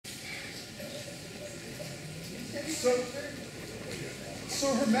So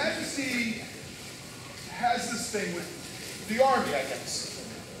Her Majesty has this thing with the army, I guess.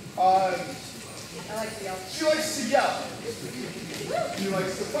 I like to yell. She likes to yell. She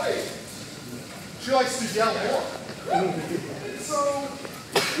likes to fight. She likes to yell more. So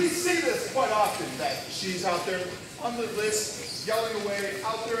we see this quite often, that she's out there on the list, yelling away,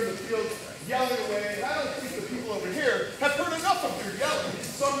 out there in the field, yelling away. And I don't think the people over here have heard enough of her yelling.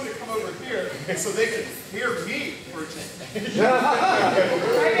 So I'm going to come over here so they can hear me for a change.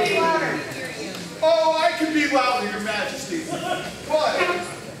 Oh, I can be louder, Your Majesty. But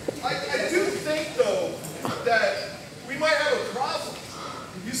I do think, though, that we might have a problem.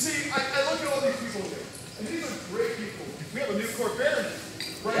 You see, I look at all these people here, and these are great people. We have a new court baronet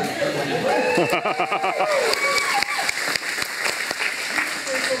right here.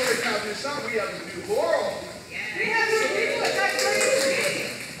 We have a new Laurel. We have new people at that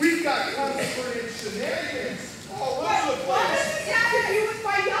place. We've got contemporary shenanigans all over the place. What does this have to do with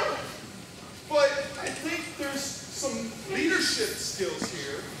my yelling? But I think there's some leadership skills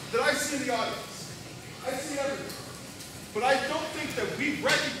here that I see in the audience. I see everything. But I don't think that we've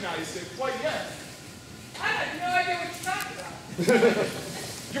recognized it quite yet. I have no idea what you're talking about.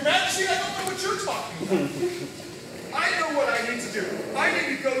 Your Majesty, I don't know what you're talking about. I know what I need to do. I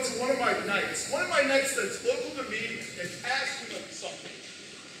need to go to one of my knights that's local to me, and ask him something.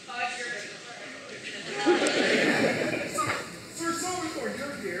 Sir Silverthorn,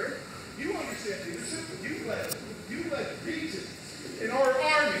 you're here. You understand leadership. You led regions in our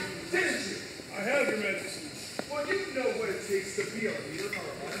army, didn't you? I have, Your Majesty. Well, you know what it takes to be a leader in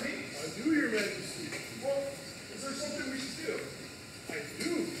our army. I do, Your Majesty. Well, is there something we should do? I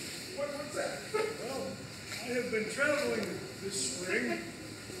do. What's that? Well, I have been traveling this spring a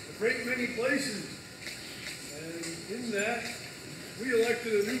great many places. And in that, we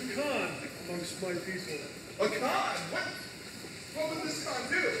elected a new Khan amongst my people. A Khan? What would this Khan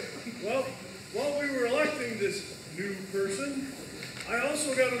do? Well, while we were electing this new person, I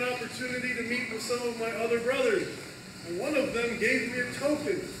also got an opportunity to meet with some of my other brothers. And one of them gave me a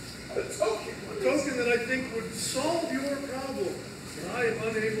token. A token? A token that I think would solve your problem. But I am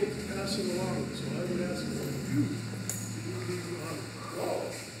unable to pass it along, so I would ask for you to do me the honor.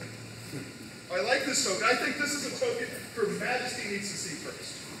 Whoa. I like this token. I think this is a token Her Majesty needs to see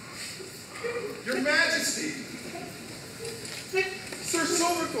first. Your Majesty! Sir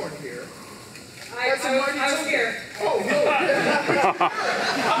Silverthorn here. I was here. Oh, no.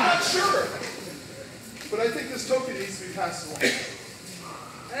 Yeah. I'm not sure. But I think this token needs to be passed along. I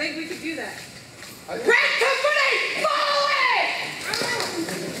think we could do that. Red Company! Forward! That's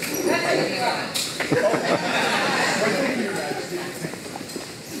what you want. Thank you, Your Majesty.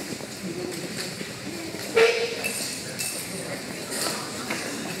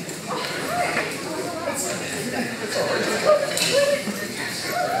 It's all right.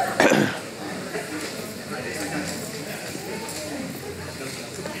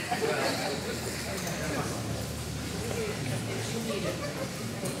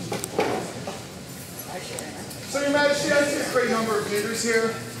 So, Your Majesty, I see a great number of leaders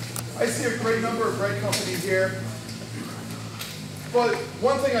here. I see a great number of Red Company here. But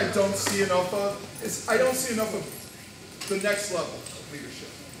one thing I don't see enough of is I don't see enough of the next level of leadership.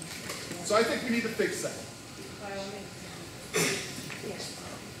 So I think we need to fix that.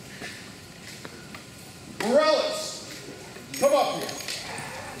 Marellus, come up here.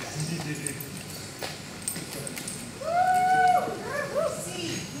 See,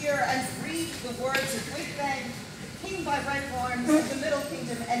 hear, and read the words of Wigbeg, king by right horns of the Middle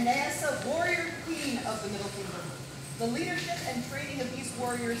Kingdom, and Neasa, warrior queen of the Middle Kingdom. The leadership and training of these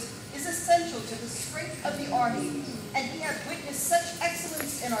warriors is essential to the strength of the army, and he hath witnessed such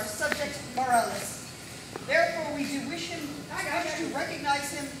excellence in our subject Marellus. Therefore, we do wish to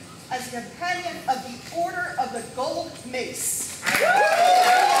recognize him as companion of the Order of the Gold Mace.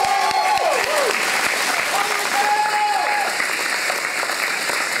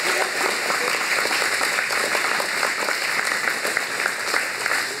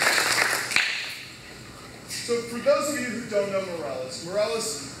 So for those of you who don't know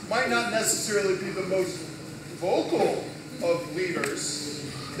Marellus might not necessarily be the most vocal of leaders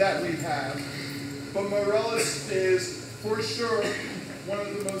that we have, but Marellus is for sure one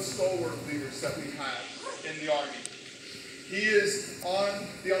of the most stalwart leaders that we have in the army. He is on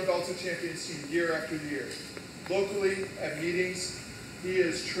the Unbelted Champions team year after year. Locally, at meetings, he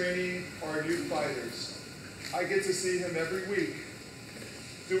is training our new fighters. I get to see him every week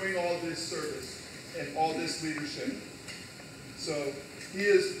doing all this service and all this leadership. So he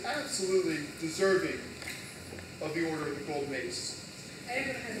is absolutely deserving of the Order of the Gold Mace. I am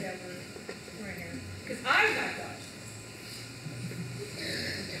going to have the other right here. Because I got that.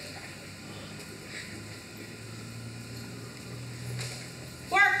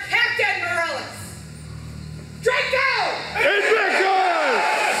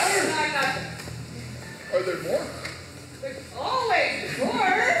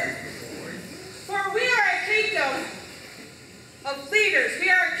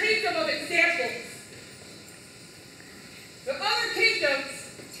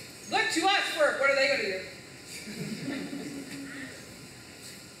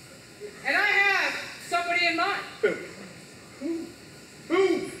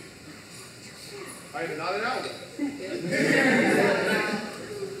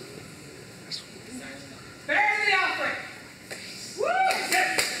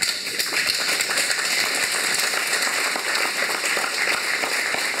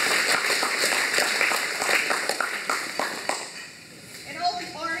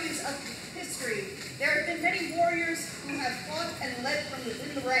 Osprey, there have been many warriors who have fought and led from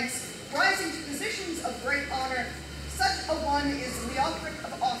within the ranks, rising to positions of great honor. Such a one is Leofric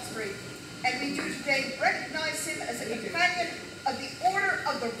of Osprey, and we do today recognize him as a companion of the Order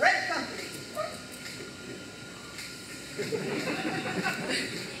of the Red Company.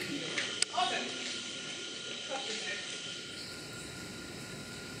 Awesome.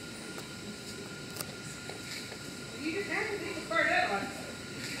 You just have to take the part out on.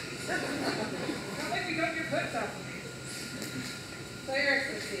 Not like we got your butts off of me. So, Your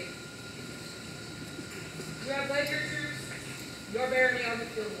Excellency, you have led your troops, your barony on the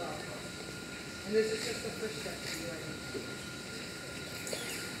field well. And this is just the first step to you, I think.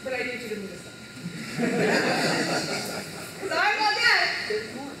 But I need you to move aside. Because I'm not that.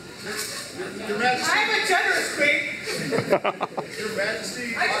 Your Majesty. I'm a generous queen. Your Majesty.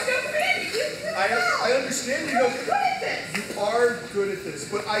 I just don't fit. I understand you I'm good at this. You are good at this,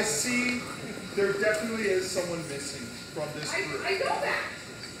 but I see there definitely is someone missing from this group. I know that.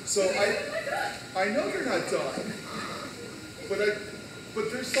 So I know you're not done, but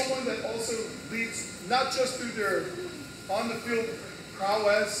there's someone that also leads not just through their on the field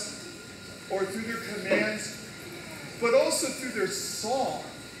prowess or through their commands, but also through their song.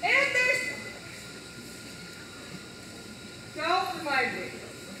 And there's... Don't remind me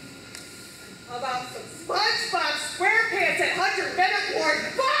about some SpongeBob SquarePants and 100 Metaphor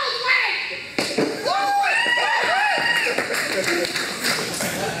Baldwin!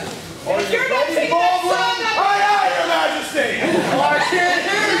 Are You're not singing that song! Aye, aye, Your Majesty! I can't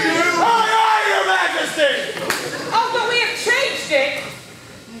hear you! Aye, aye, Your Majesty! Oh, but we have changed it!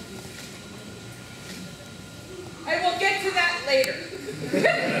 I will get to that later.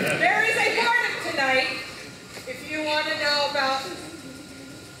 There is a part of tonight, if you want to know about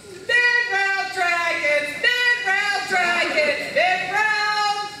mid-round dragons, mid-round dragons,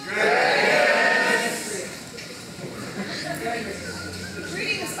 mid-round dragons!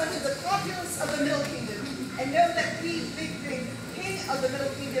 Greetings unto the populace of the Middle Kingdom, and know that we, Big King of the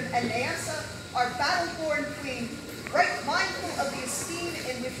Middle Kingdom, and Neasa, our battle-born queen, right mindful of the esteem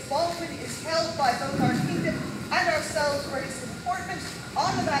in which Baldwin is held by both our kingdom and ourselves for his deportment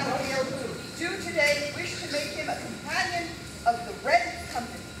on the battlefield, do today wish to make him a companion of the Red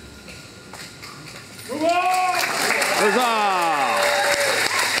Company. Huzzah!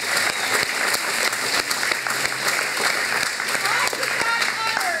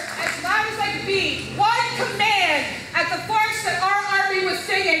 As loud as I could be, one command at the force that our army was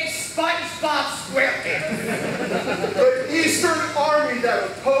singing SpongeBob SquarePants. The Eastern army that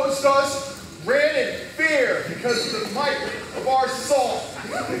opposed us ran in fear because of the might of our song.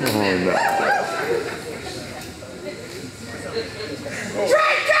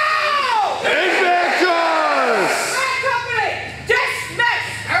 Draco!